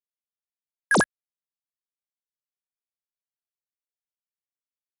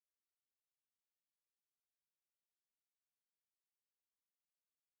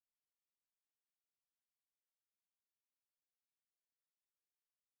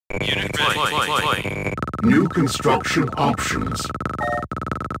Unit ready. New construction options.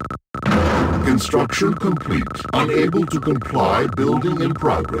 Construction complete. Unable to comply. Building in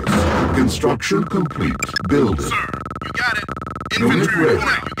progress. Construction complete. Building. Sir, you got it. Unit Infantry ready.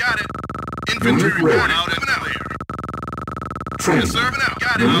 reporting. You got it. Infantry Unit ready. reporting. Out and clear. Training. Yes, sir. Out.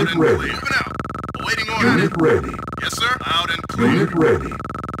 Got it. Unit Out and ready. clear. Moving out. Awaiting order. Unit ready. Yes, sir. Out and clear. Unit ready.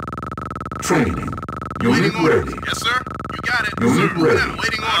 Training. Unit Awaiting order. ready. Yes, sir. You got it. Unit sir. Moving ready. out.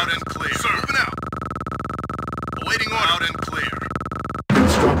 Awaiting order. Out and clear. Sir. Moving out. Awaiting order. Out and clear.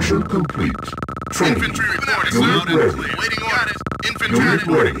 Construction complete. Training. Infantry reporting. Unit Out and ready. clear. Awaiting order. Got it. Infantry Unit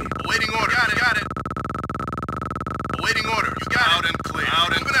reporting. ready. Awaiting order. Got it. Got it. Awaiting order. You got out it. And clear.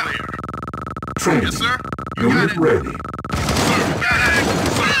 Out and clear. Training. Yes, sir. You got Unit it. ready. Sir, you got it.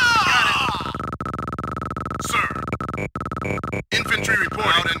 Sir, you got it. Sir. Infantry report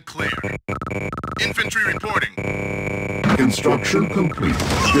out and clear. Infantry reporting. Construction complete.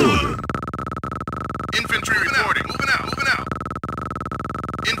 Building. Infantry reporting. Moving out. Moving out.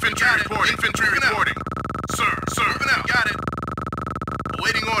 Infantry reporting. Infantry reporting. Sir, sir. Moving out. Got it.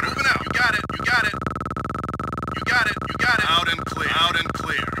 Awaiting order. Moving out. You got it. You got it. You got it. You got it. Out and clear. Out and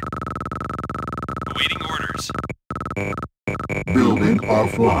clear. Awaiting orders. Building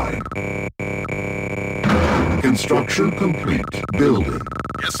offline. Construction complete. Building.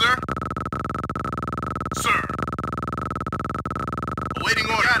 Yes, sir. Sir. Awaiting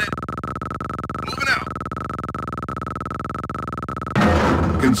order. Got it. Moving out.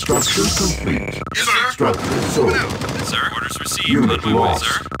 Construction complete. Yes, sir. Structure Moving sold. out. Sir, orders received. Unit On my way, lost.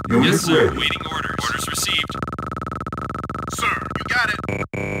 sir. Unit Yes, sir. ready. Waiting orders. Orders received. Sir, you got it.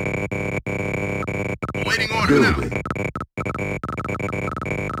 Awaiting order now. Building.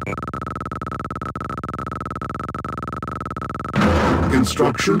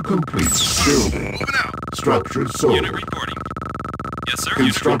 Construction complete. Building. Moving out. Structure sold. Unit reporting. Yes, sir.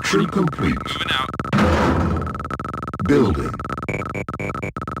 Construction Unit reporting. complete. Moving out. Building.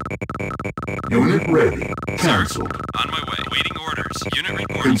 Unit ready. Cancelled. On my way. Waiting orders. Unit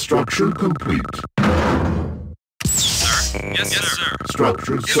reporting. Construction complete. Sir. Yes, sir.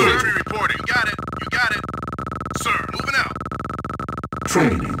 Structure sold. Infantry reporting. You got it. You got it. Sir, moving out.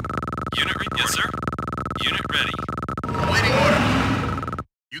 Training. Unit reporting. Yes, sir. Unit ready. Awaiting order.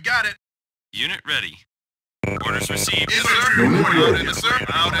 You got it. Unit ready. Orders received. Infantry Unit reporting. Out ready. and sir.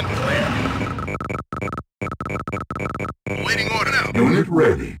 Out and clear. Awaiting order now. Unit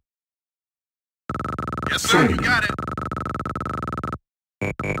ready. Yes, sir. You Training. got it.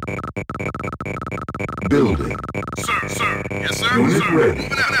 Building. Sir, sir. Yes, sir. Unit sir. ready.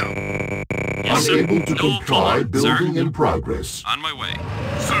 Moving out now. Yes, sir. Unable to No comply. problem, sir. Building in progress. On my way.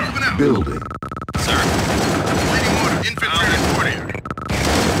 Sir, moving out. Building. Sir. Awaiting order. Infantry reporting.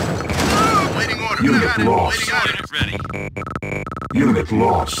 Awaiting order. Unit Got it. lost. Awaiting order. Unit ready. Unit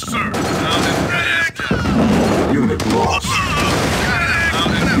lost. Sir. Out and ready. Unit lost. Got it.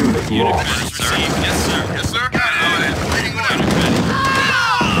 Out and out. Unit Unit lost. orders received. Yes, sir. Yes, sir. Got it. Out and awaiting order. Unit ready.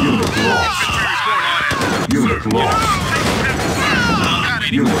 Unit lost. Infantry reporting. Unit lost. Got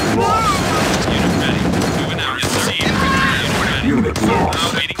it. Unit lost. Unit ready. Moving out. Yes, sir. Unit ready. Unit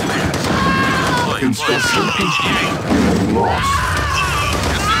lost. Waiting orders. Construction complete. Unit lost.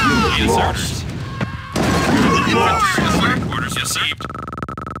 Unit Yes, lost. orders. Unit lost. Yes, sir. Orders received.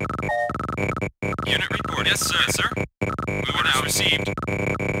 Unit report. Yes, sir. Yes, sir. Moving out. Received.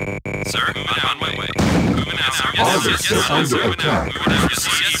 Sir, moving out. On my way. Moving out. Yes, sir. Officer Yes, sir. under Moving out. attack. Moving out. Yes,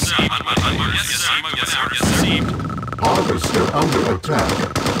 sir. Yes, sir. On my way. Yes, sir. On my way. Yes, sir. Received. Harvester under attack.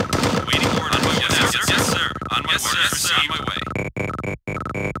 Waiting order. On my way. Yes, sir. Yes, sir. On my way. Yes, sir. On my way.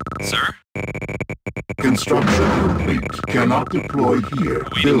 Sir, Construction complete. Cannot deploy here.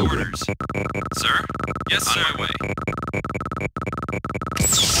 awaiting Building. orders. Sir, yes, sir. On my way.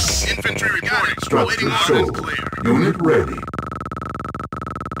 Infantry reporting. Structure Awaiting order. sold. Clear. Unit ready.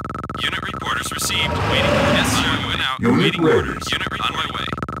 Unit reporters received. Waiting orders. Yes, sir. Moving out. Unit Waiting ready. orders. Unit on my way.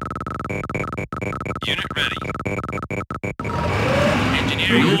 Unit ready.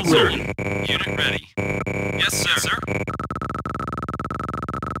 Engineering Unit all sir. ready. Unit ready. Yes, sir. Yes, sir.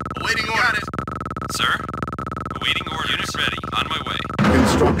 Awaiting orders. Sir. Awaiting orders. Unit ready. On my way.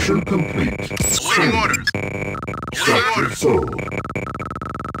 Construction complete. Awaiting orders. Awaiting Structure orders. sold.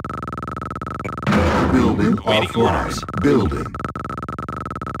 Building Waiting offline. orders. Building.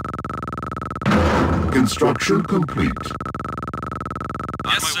 Construction complete.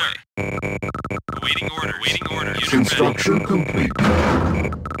 On yes, my sir. Way. Awaiting order. Waiting order. Unit Construction complete.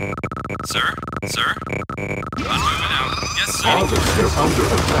 ready. Sir. Sir. I'm moving out. Yes, sir. Harvester under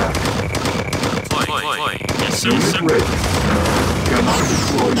attack. Fly. Yes, sir. Unit Sir. ready. Cannot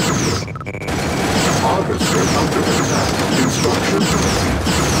deploy here. Harvester under attack. Construction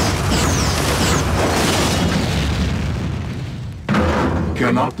complete.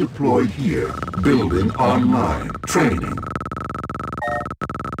 Cannot deploy here. Building online. Training.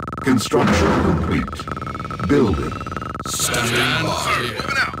 Construction complete. Building. Standing by.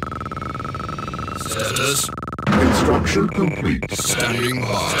 Moving out. Status. Construction complete. Standing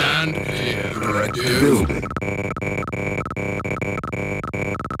by. Stand here. Directive. Building.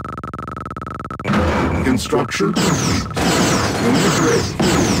 Construction complete. Unit ready.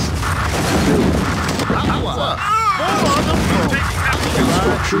 Building.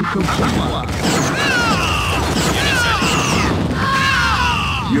 Construction complete.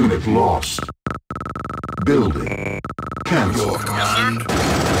 Unit lost. Building. Cancel. Your command.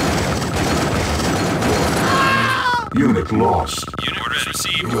 Unit lost. Unit orders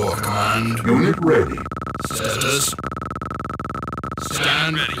received. Your command. Unit ready. Status.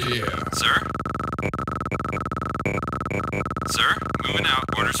 Stand ready. here. Sir? Sir? Moving out.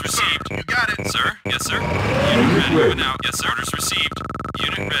 Orders received. You got it. Sir? Yes, sir. Unit Unit ready. ready. Moving out. Yes, sir. Orders received.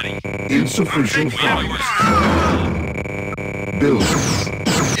 Unit ready. Insufficient Waiting funds. orders. Building.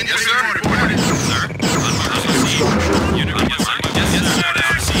 Yes, sir. Reporting. Sir? Orders received. Construction. Unit ready. Yes, sir. Yes, sir.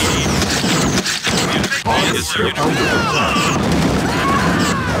 Orders received. Unit ready. Yes, Harvester sir. Unit under ready. attack.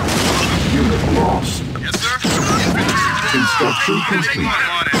 Unit lost. Yes, sir. Infantry. Construction complete.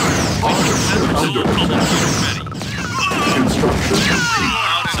 On it. Harvester under attack. Unit ready. Construction complete.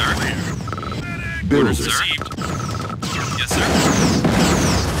 Loud and Sir. clear. Building. Orders received. Yes, sir.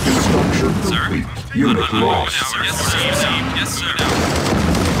 Construction Sir? complete. Unit Moving lost. out. Yes, sir. Received. Yes, sir. Now.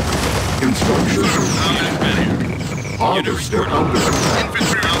 Construction Unit ready. complete. Harvester under attack.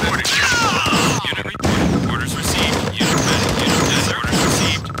 Infantry reporting. Unit reporting. Orders received. Unit ready. Unit yes, sir. Orders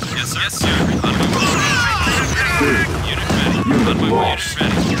received. Yes, sir. Yes, sir. On my way. Building. Unit ready. Unit On my way. lost. Unit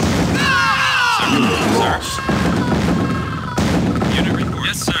ready. Unit Sir. lost. Unit report.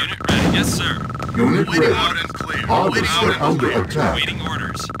 Yes, sir. Unit ready. Yes, sir. Unit Waiting ready. loud and clear. Waiting Harvester loud and under clear. attack. Waiting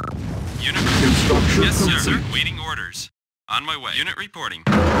orders. Unit ready. Construction Yes, sir. complete. Waiting orders. On my way. Unit reporting.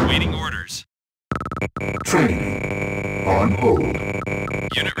 Waiting orders. Training. On hold.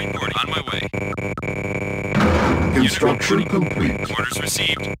 Unit reporting. On my way. Construction complete. Orders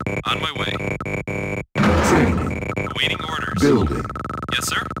received. On my way. Training. Waiting orders. Building. Yes,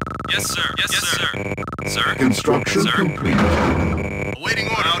 sir. Yes, sir. Yes, sir. Sir. Construction Sir. complete. Awaiting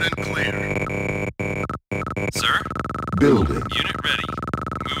order. Loud and clear. Sir. Building. Unit ready.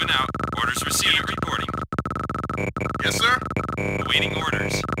 Moving out. Orders received. Unit reporting. Yes, sir. Awaiting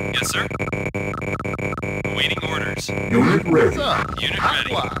orders. Yes, sir. Awaiting orders. Unit ready. Unit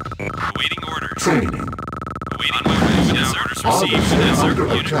ready. Awaiting orders. Training. Awaiting on my way. Yes, sir. Orders received. Harvester Yes, sir. under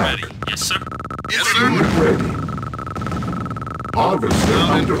Unit attack. ready. Yes, sir. Yes, Unit sir. ready. Harvester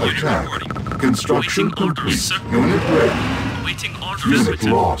under Unit attack. reporting. Construction Awaiting orders, complete. sir. Unit ready. Awaiting orders. Unit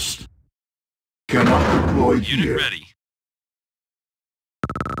lost. Cannot deploy Unit here. ready.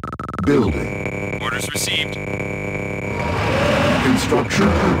 Building. Orders received. Construction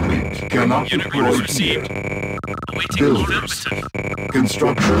complete. Cannot Unit deploy orders here. received. Awaiting Buildings. orders.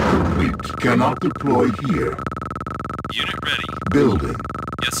 Construction complete. Cannot deploy here. Unit ready. Building.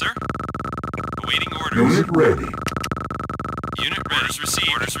 Yes, sir. Awaiting orders. Unit ready. Unit ready. Orders received.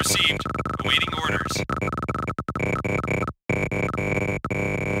 Orders received. Awaiting orders.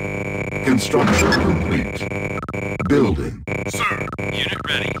 Construction complete. Building. Sir. Unit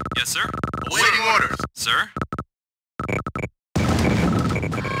ready. Yes, sir. Awaiting orders. Sir.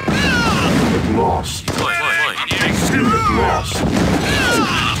 Unit lost. Flight. Unit lost.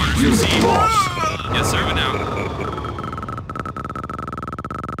 Orders Unit received. lost. Yes, sir. Moving out.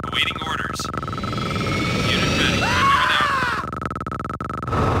 Awaiting orders. Unit ready. Moving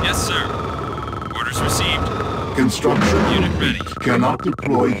out. Yes, sir. Orders received. Construction Unit complete. ready. Cannot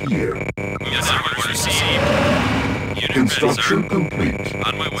deploy here. Yes, sir. Orders received. Unit Construction ready, complete. sir.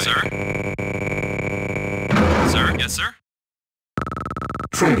 On my way. Sir. Sir. Yes, sir.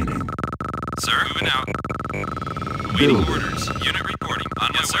 Training. Sir. Moving out. Awaiting Building. orders. Unit reporting. On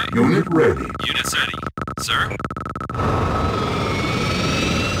my way. Unit ready. Unit ready. Sir.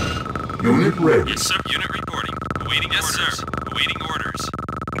 Unit ready. Yes, sir. Unit reporting. Awaiting orders. Yes, sir. Awaiting orders.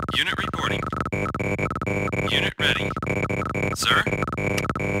 Unit reporting. Unit ready. Sir.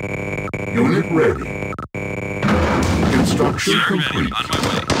 Unit ready. Construction Sir, ready. complete. On my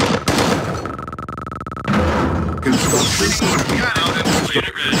way. Construction complete. Got out and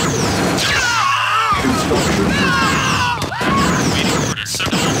Unit ready. Construction complete. Awaiting orders. Sir.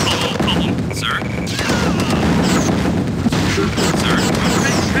 Sir. Sir.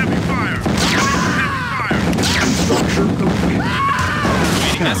 heavy fire. Heavy fire. Construction complete.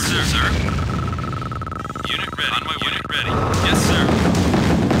 Waiting. Yes, sir. Sir. Unit ready. On my way. Unit ready. Yes, sir.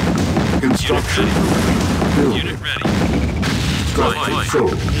 Construction complete. Building. Unit ready. Structure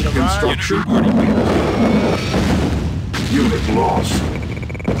sold. Unit Construction reporting. complete. Unit lost.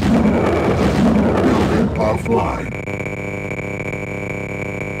 Building offline.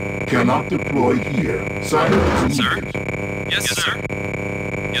 Cannot deploy here. Silence Sir? needed. Yes, sir.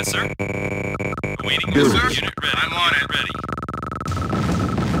 Yes, sir. Awaiting Building. orders. Unit ready. I'm on Unit it. ready.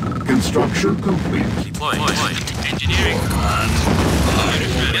 Construction complete. Deploy. Engineering. Command.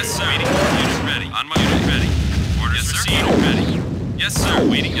 Yes, sir. Waiting. Unit ready. On my unit ready. Orders received. Unit ready. Yes, sir.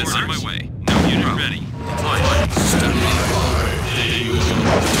 Waiting. Yes, on my way. No unit ready. Deploy. Stand by.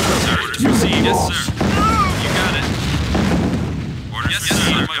 Sir, orders Unit received. Yes, lost. sir. You got it. Orders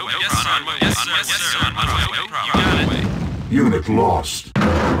received. On my way. Yes, sir. On my way. Yes, sir. Yes, sir. On my way. You got it. Unit lost.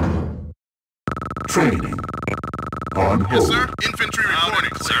 Training. On Yes, hold. sir. Infantry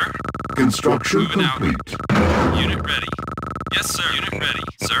reporting. Sir. Construction Moving out. complete. Unit ready. Yes, sir. Unit ready.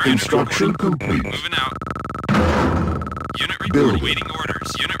 Sir. Construction Unit complete. reporting. Moving out. Unit reporting. Building. Waiting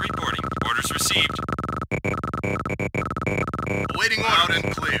orders. Unit reporting. Orders received. Awaiting order. Loud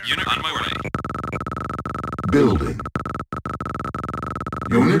and clear. Unit on my way. Building.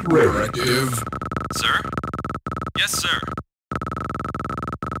 Unit ready. Directive. Sir. Yes, sir.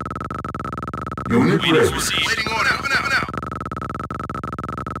 Unit Waiters ready. received. Awaiting order. Moving out now.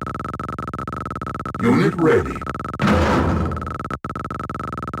 Unit ready.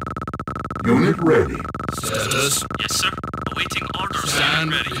 Unit ready. Status. Yes, sir. Awaiting orders.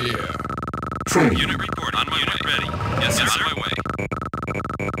 Stand Unit ready. clear. Training. Unit report. On my unit ready. Yes, sir. On my way.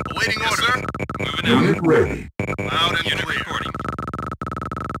 Awaiting order. Moving Unit out. ready. Loud and Unit clear. reporting.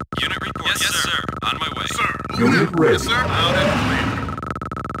 Unit report. Yes, sir. On my way. Sir. Moving Unit out. ready. Yes, sir. Loud and clear.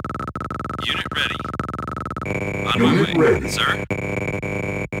 Unit ready. On Unit my way. ready. Sir.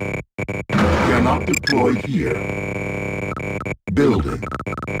 Cannot deploy here. Building.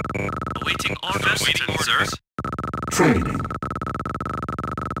 Awaiting orders. Awaiting orders. Training.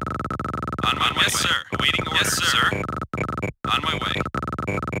 On my way. Yes, sir. Awaiting orders. Yes, sir. On my way.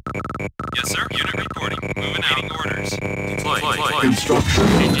 Yes, sir. Unit reporting. Moving out. Awaiting orders. Deploy. Construction.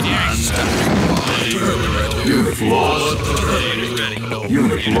 Engineering. Unit lost. Unit ready.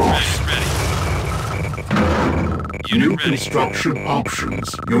 Unit lost. Ready. New Unit ready. construction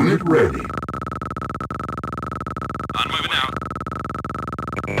options. Unit ready. On my way out.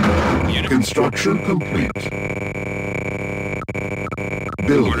 Unit Construction complete.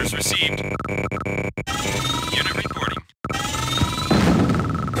 Building. orders received. Unit reporting.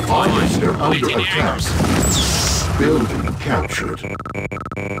 Harvester under Engineering. attack. Building captured.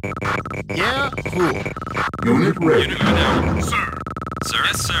 Yeah, cool. Unit ready. Unit moving out. Sir. Sir.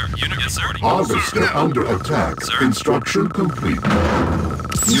 Yes, sir. Unit yes, sir. Harvester under attack. Sir. Construction complete.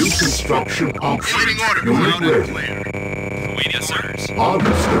 New construction options. Awaiting order. Unit Loud and ready. clear. Awaiting yes, orders.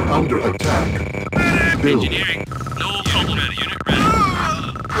 Harvester under attack. Building. Engineering. No problem. Ready. Unit ready.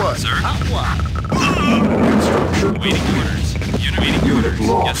 What? Sir. What? Construction Awaiting complete. orders. Unit waiting Unit orders.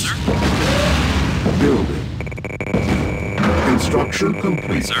 lost. Yes, sir. Building. Construction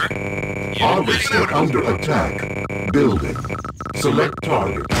complete. Sir. Unit Harvester waiting under attack. Building. Select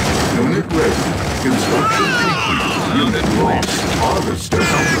target. Unit ready. Construction complete. Unit lost. Harvester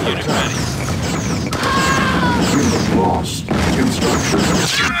under Unit attack. ready. Unit lost. Construction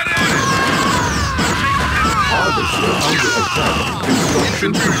complete. Harvester under attack.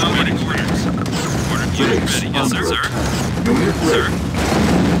 Construction complete. Awaiting orders. Order unit Base ready. Yes, sir, under sir. attack. Unit Sir. ready.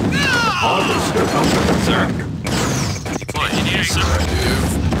 Harvester under attack. Deploy. Engineering. Sir. Directive.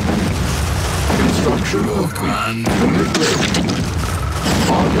 Construction complete. Command. Unit ready.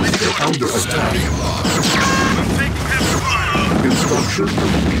 Harvester under attack. Construction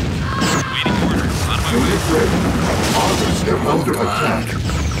complete. Waiting orders. On my way. Unit ready. Harvester under attack.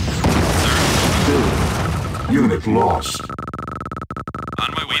 Building. Unit lost. On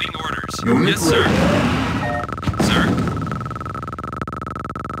my waiting orders. Unit Yes, sir. ready. Sir.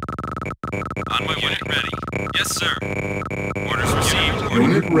 On my unit ready. Yes, sir. Orders received.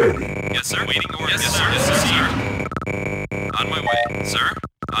 Unit ready. Yes, sir. Waiting orders. Yes, sir. Yes, sir. On my way. Sir.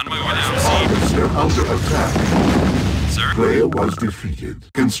 On my way now. Harvester under attack. Sir. Player was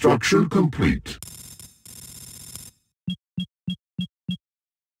defeated. Construction complete.